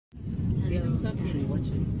Hello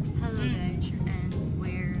guys, and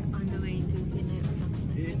we're on the way to Pinoy Otaku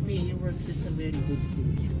Festival. Your work is a very good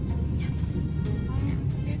student.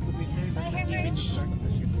 And to be fair, Bye, Herbert. So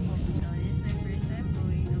this is my first time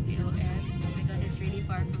going to POF because it's really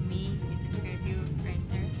far from me. It's in Fairview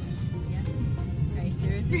Terraces. Yeah,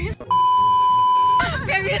 Terraces.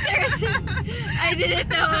 Fairview Terraces. I didn't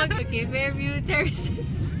know. Okay, Fairview Terraces.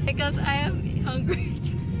 Because I am hungry.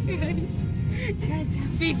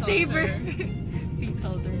 Feed Saber. Feed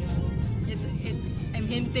Salter now. I'm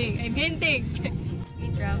hinting. We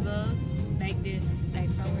traveled like this,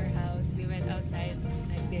 like from our house. We went outside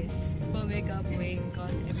like this. Full makeup, wing,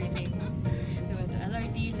 cost, everything. We went to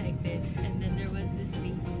LRT like this. And then there was this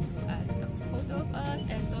lady who asked a photo of us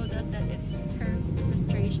and told us that it's her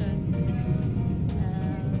registration.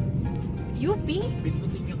 UP?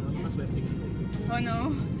 Oh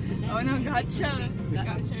no. Oh no, gotcha.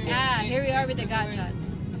 Yeah, here we are with the gotcha.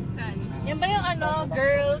 Saan? Yan ba yung ano,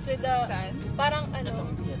 girls with the, Saan? parang ano,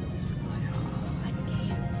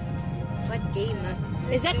 what game?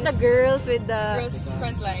 Is that the girls with the Girls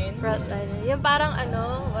frontline. Yung parang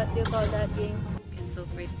ano, what do you call that game? It's so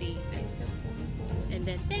pretty. And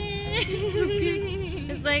then,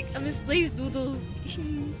 it's like a misplaced doodle.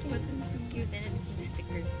 But it's so cute. And it's the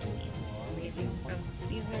stickers. It's amazing. From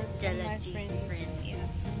These are Jella my G's friends.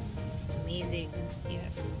 Yes. Amazing.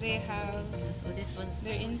 Yes. They have. So this one's.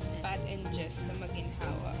 They're in Pat and Jess sa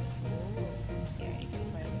Maginhawa. Yeah, you can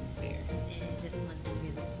buy them there. And this one is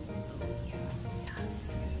really cool though. Yes.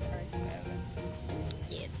 And our style.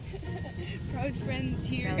 Cute. Proud friend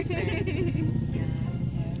here. Proud friend. Yeah.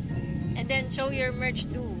 Yes. And then show your merch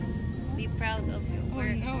too. Be proud of your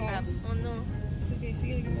work. no. Oh no. It's okay.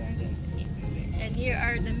 Sige, lagyan mo lang dyan. And here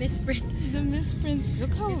are the misprints. The misprints.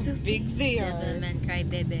 Look how It's so big they are. Gentleman cry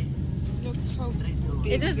baby. Look how big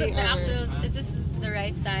It is they the are. actual. It is the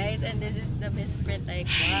right size, and this is the misprint. Like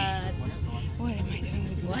what? What am I doing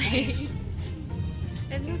with my Why? life?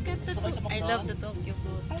 And look at the. I love the Tokyo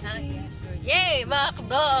food. Okay. Yay,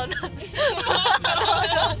 McDonald's!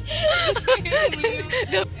 And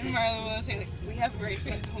Marla will say, like, we have rice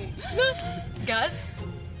at home. Gus?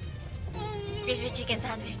 Crispy chicken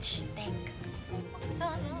sandwich. Thank.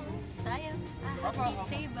 McDonald's. Sayang. Happy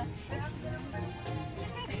Saber.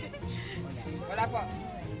 Wala po.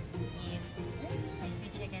 Yeah. Crispy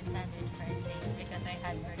chicken sandwich for Jane because I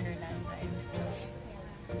had burger last time.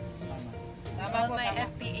 All my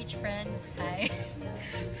FPH friends, hi.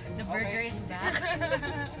 The burger is back.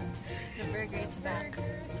 The burger is back.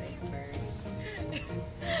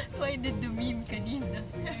 Why did the meme kanina?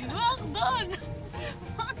 McDonald's!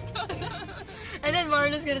 And then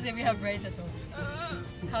Marlo's gonna say we have rice at home.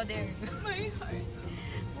 How dare you? My heart.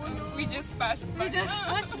 Oh no. We just passed by. We just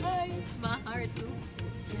passed by. My heart too.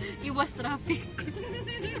 Iwas traffic.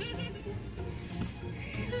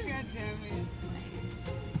 God damn it.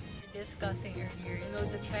 Discussing earlier, you know,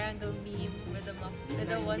 the triangle meme with the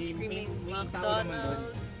one screaming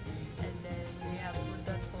McDonald's, and then you have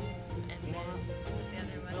food.home, and then the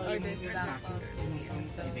other one orders back up.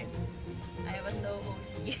 So I was so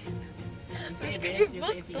OC. To scream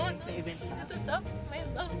McDonald's at the top of my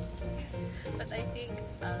lungs. But I think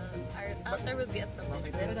our altar will be at the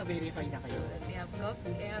moment. Pero na-verify na kayo. We have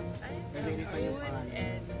coffee, we have food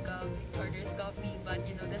and orders coffee, but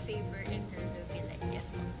you know, the Saber in her will be like, yes,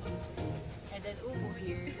 McDonald's. And then Ubu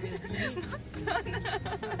here will be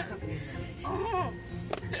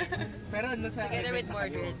Pero ano sa together with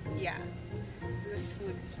Mordred. Yeah. This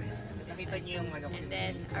food is like... Nakita niyo yung ano. And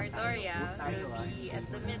then Artoria will be at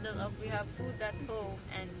the middle of we have food at home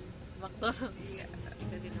and McDonald's. Yeah.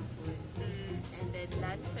 Because you know food. And then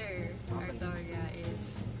Lancer, Artoria is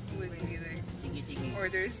Would be like... Sige.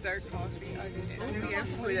 Order star coffee. And we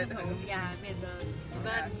have food at home. yeah, middle.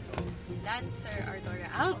 But Lancer,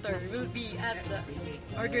 Artoria, Alter will be at the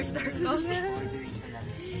order star coffee. Ordering ka lang.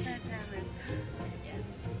 God damn it. Yes.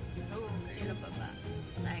 Oh, sino pa ba?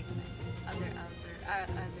 Like other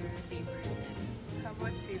Sabers. How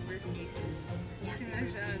about Saber Faces? Yeah. Sina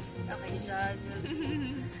Jean. Okay, Jean will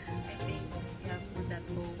I think we have food at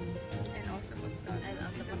home. And also McDonald's. And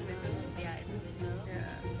also McDonald's, yeah, in the middle. Yeah.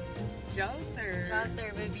 Jalter. Jalter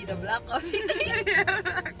will be the black coffee.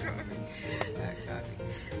 Black coffee.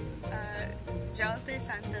 Jalter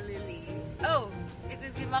Santa Lily. Oh, it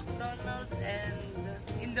will be McDonald's and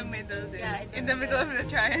In the middle there. Yeah, in the middle of the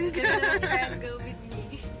triangle. the little triangle with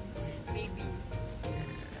me. Maybe.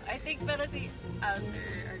 I think pero si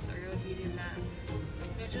Arthur will be din na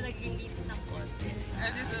medyo nag-limit ng konti.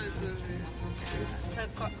 That is so good. So,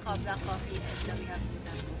 black coffee and then we have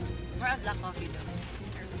that. More of black coffee though.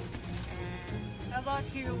 And how about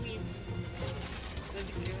heroine? Will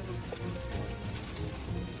be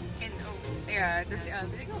Yeah, that's the other.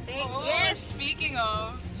 Oh, Yes! speaking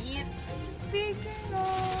of. Yes! Speaking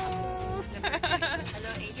of.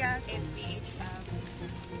 Hello, Yes. HFPH fam.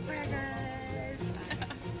 Bye guys.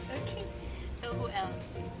 Okay. So who else?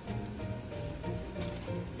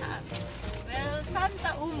 Well,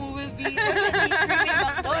 Santa Umu will be definitely screaming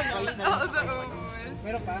McDonald's. Oh, the Umus.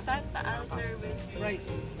 Meron pa? Santa Alter will be Rice.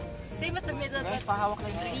 same at the middle, Guys, but pahawak lang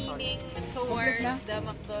yung rice. leaning Complete towards na? the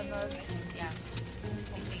McDonald's. Yeah.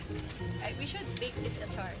 Okay. We should bake this a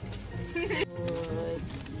chart. Good.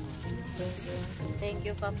 Thank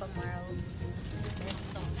you, Papa Marls.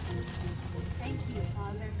 Thank you,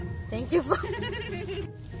 Father. Thank you, Papa.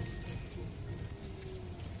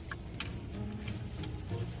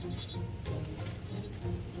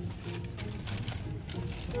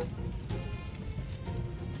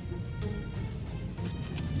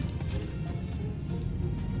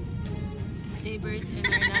 Sabers in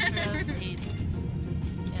their natural state.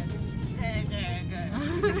 Yes.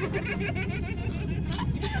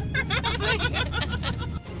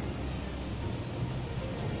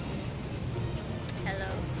 Hello.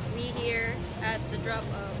 We here at the drop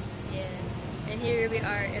off. Yeah. And here we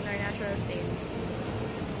are in our natural state.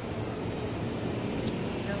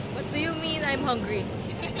 So, what do you mean I'm hungry?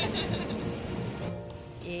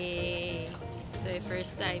 Yay. So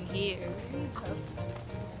first time here.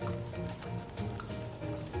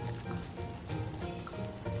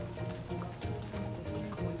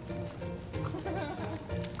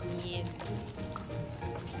 Yeah.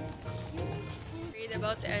 Read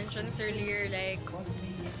about the entrance earlier, like,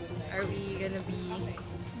 are we gonna be,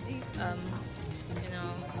 you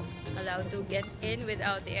know, allowed to get in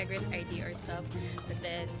without the Egress ID or stuff? But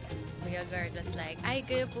then, the guard was like, ay,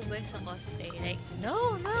 kayo po ba sa cosplay? Like,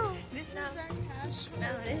 no, no. This is our casual.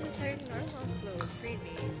 No, this is her normal clothes,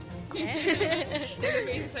 really. Yeah. The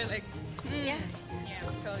faces are like, Yeah. yeah,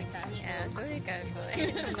 totally casual. Yeah, totally casual. And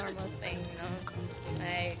it's a normal thing, you know.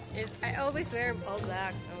 Like, I always wear all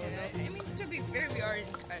black, so Yeah, I mean, to be fair, we are in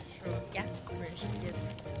casual. yeah,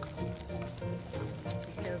 just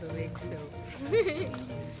still the wig, so.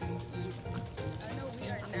 I know we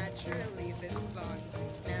are naturally this blonde.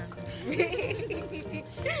 Yeah.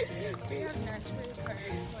 We have naturally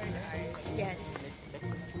colored eyes. Yes.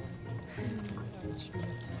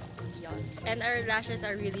 Yes. And our lashes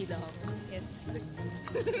are really long. Yes.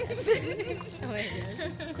 Oh my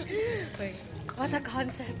gosh. Wait. What a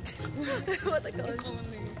concept. What a concept.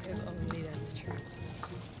 If only that's true.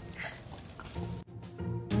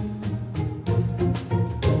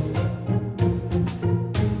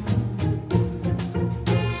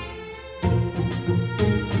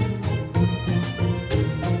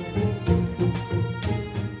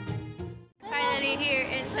 Finally here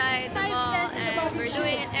inside the mall, and we're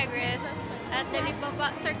doing an egress at the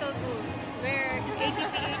Lipapa Circle booth where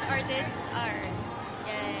ACPH artists are.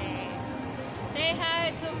 Yay! Say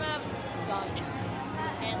hi to my vlog.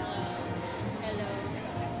 Hello. Hello.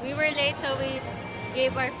 We were late, so we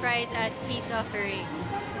gave our prize as peace offering.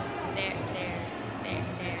 There. Okay.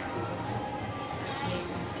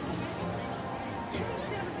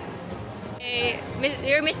 Hey,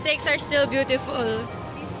 your mistakes are still beautiful.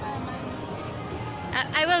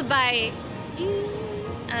 I will buy.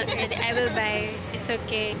 Really, I will buy. It's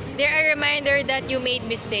okay. They're a reminder that you made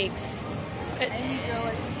mistakes. And we grow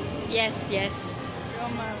as Yes.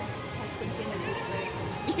 Roma has continued this way.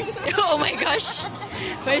 Oh my gosh.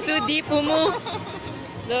 We're so deep, Umu.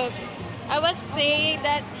 Look. I was saying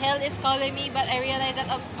that hell is calling me, but I realized that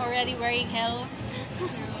I'm already wearing hell.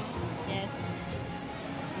 Yes.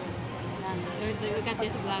 Look at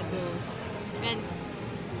this vlog though. And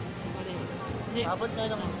Abot na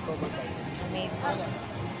ng cover side. amazing.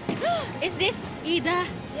 Is this Ida?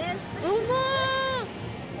 Yes. Umu!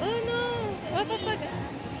 Oh no! What the fuck?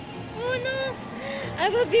 Oh no! I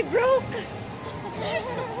will be broke!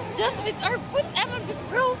 Just with our foot, I will be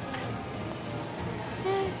broke!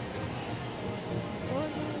 Oh no!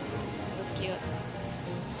 So cute.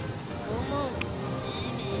 Umu!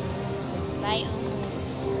 Bye, Umu!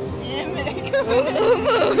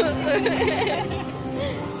 Umu!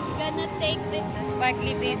 Gonna take this. The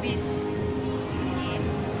sparkly babies. Yes.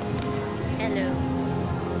 Hello.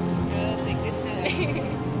 I'll take this now.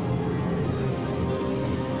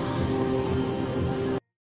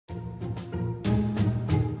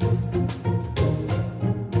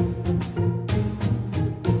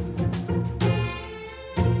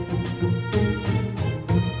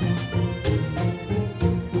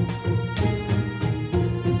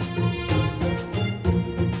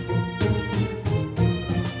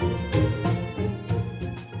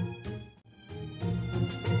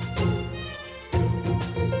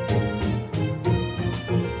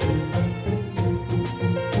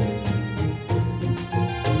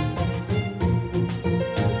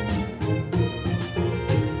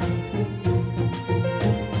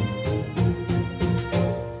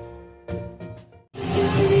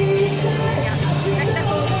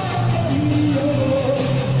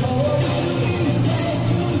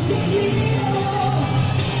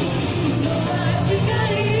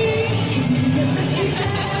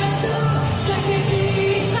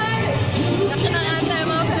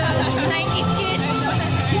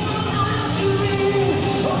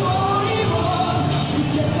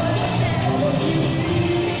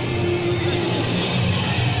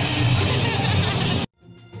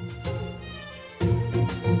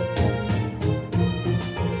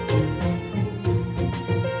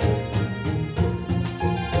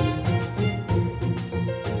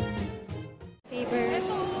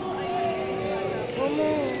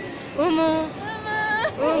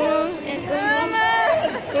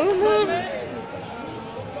 Mumu.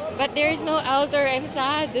 But there is no altar. I'm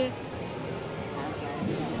sad. The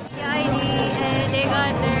ID and they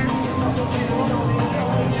got their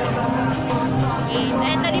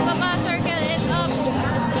and the Papa circle is up.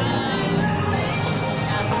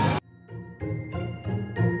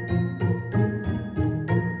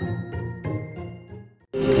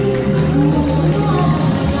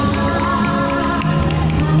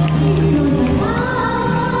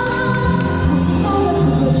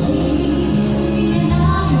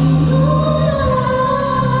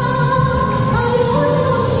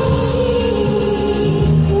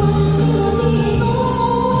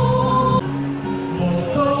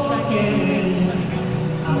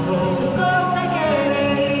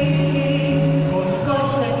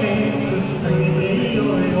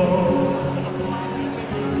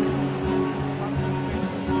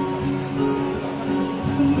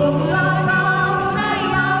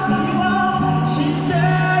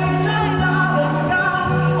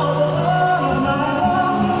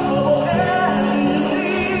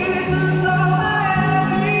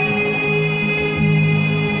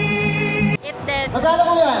 Magkano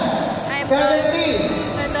po yan?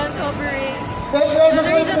 70. I'm done covering. The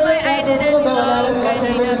reason why I didn't vlog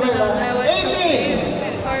kanina because I was looking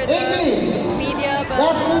for the media, but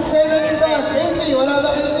last week 70 doon. 80. Wala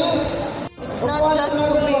ba 80? it's not just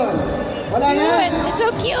cute. Wala na? It's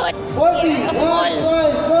so cute. 40. So small.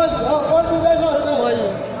 Oh, 40 pesos. So small.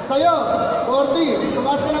 Sa'yo, 40.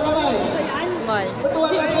 Tumaas ka na kamay. Small.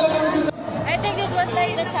 Tumaas ka na kamay. I think this was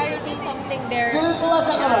like the charity something there. Sino tumaas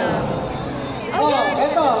ka kamay? Oh, yeah,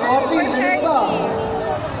 ito, 40. for charity. Ito.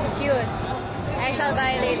 Cute. I shall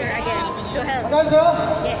buy later again to help. Magkano?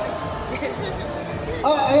 Yeah.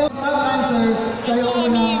 Oh, ayaw na answer. Sa'yo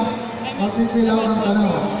muna magpipilaw ng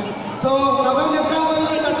tanong. So, kapag nagkamali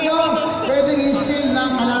ng tatlo, pwedeng i-steal ng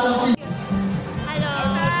kalalang team. Hello.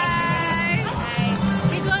 Hi. Hi.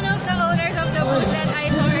 He's one of the owners of the booth that I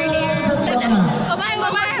saw earlier. Oh my,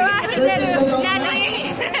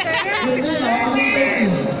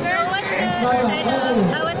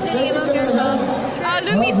 what's the name of your shop?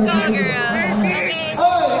 Lumi's Kagura. Okay.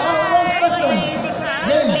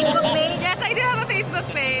 Facebook page? Yes, I do have a Facebook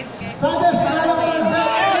page. Now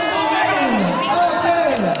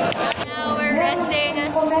we're resting at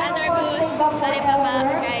our booth.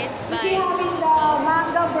 Guys, bye.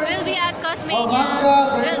 We'll be at Cosmania.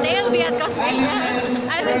 Well, they'll be at Cosmania.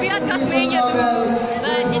 I will be at Cosmania too.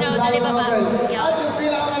 But, you know,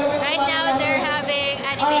 yeah. Right now, they're having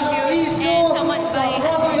anime views and someone's buying a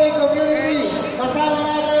merch.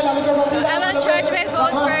 I will charge my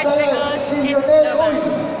phone first because it's the batch.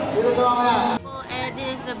 And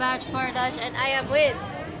this is the batch for Dutch, and I am with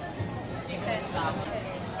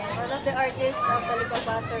one of the artists of the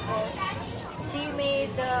Lipapa Circle. She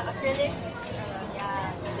made the acrylics,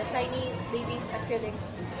 the shiny babies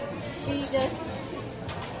acrylics. She just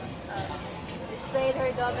displayed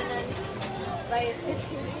her dominance by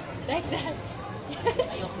sitting like that.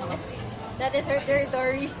 That is her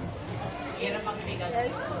territory. Yes.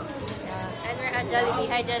 And we're at Jollibee.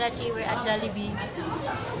 Hi Janachi, we're at Jollibee.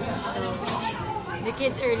 So, the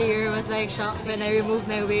kids earlier was like shocked when I removed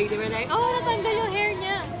my wig. They were like, oh, natanggal yung hair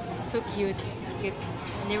niya. So cute. Cute.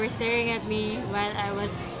 And they were staring at me while I was,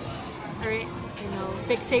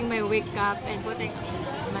 fixing my wig cap and putting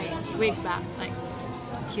my wig back. Like,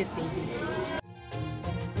 cute babies.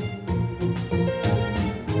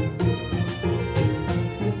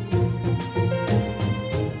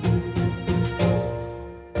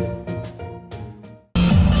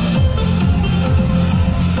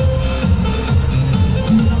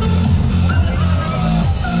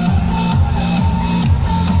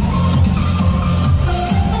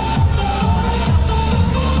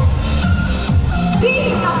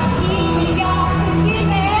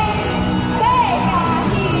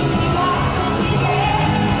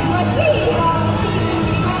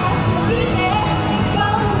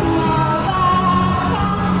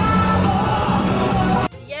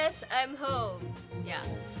 I'm home. Yeah,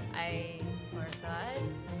 I forgot.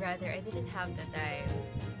 Rather, I didn't have the time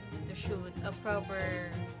to shoot a proper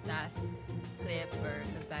last clip or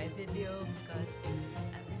goodbye video because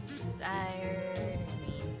I was tired. I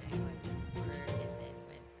mean, I went to work and then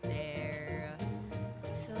went there.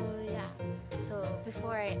 So yeah. So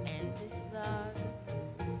before I end this vlog,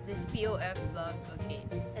 this POF vlog, okay,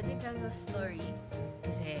 let me tell you a story.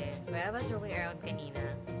 Kasi when I was roaming around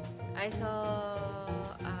kanina, I saw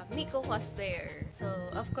Miko cosplayer. So,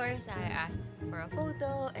 of course, I asked for a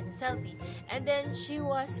photo and a selfie. And then, she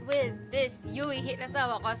was with this Yui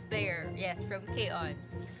Hirasawa cosplayer. Yes, from K-On.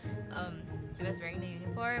 She was wearing the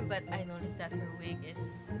uniform, but I noticed that her wig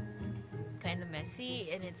is kind kind of messy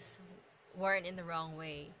and it's worn in the wrong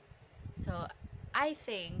way. So I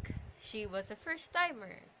think she was a first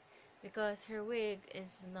timer because her wig is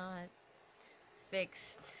not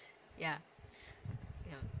fixed. Yeah.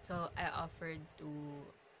 So I offered to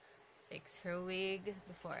fix her wig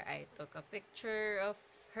before I took a picture of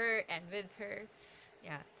her and with her.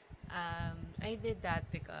 Yeah. I did that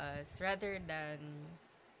because rather than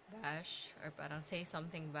bash or parang say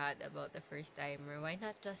something bad about the first timer, why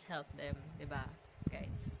not just help them, diba,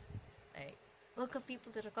 guys? Like, welcome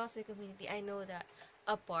people to the cosplay community. I know that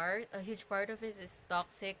a huge part of it is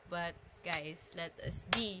toxic, but guys, let us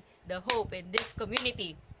be the hope in this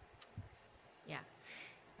community. Yeah.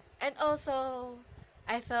 And also,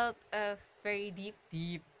 I felt a very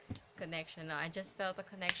deep connection. I just felt a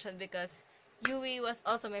connection because Yui was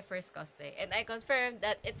also my first cosplay. And I confirmed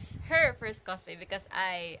that it's her first cosplay because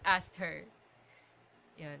I asked her.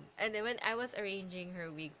 Yun. And then when I was arranging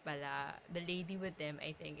her wig pala, the lady with them,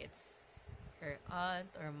 I think it's her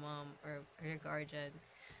aunt or mom or her guardian,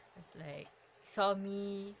 was like, saw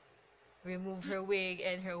me remove her wig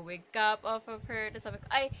and her wig cap off of her. Tapos sabi ko,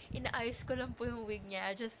 ay, inaayos ko lang po yung wig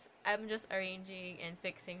niya. I'm just arranging and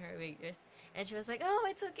fixing her wig. And she was like, oh,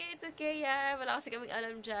 it's okay, yeah. Wala kasi kaming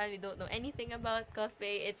alam dyan. We don't know anything about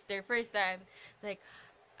cosplay. It's their first time. It's like,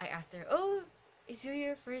 I asked her, oh, is Yui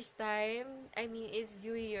your first time? I mean, is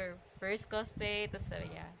Yui your first cosplay? Tapos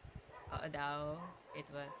sabi niya, oo daw. It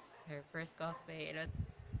was her first cosplay. And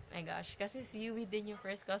my gosh, kasi si Yui din yung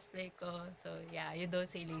first cosplay ko. So, yeah, you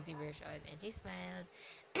don't say lazy version. And she smiled.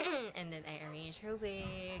 And then I arranged her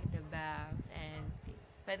wig, the bangs, and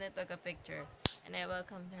when I took a picture. And I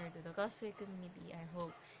welcomed her to the cosplay community. I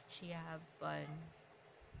hope she have fun.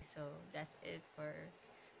 So, that's it for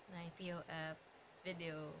my POF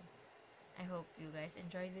video. I hope you guys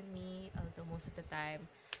enjoyed with me. Although most of the time,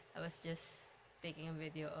 I was just taking a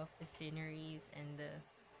video of the sceneries and the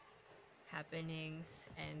happenings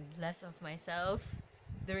and less of myself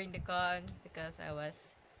during the con because I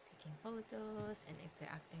was taking photos and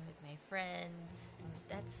interacting with my friends. So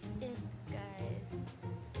that's it, guys.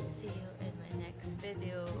 See you in my next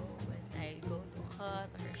video when I go to con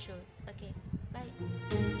or shoot. Okay,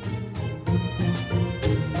 bye.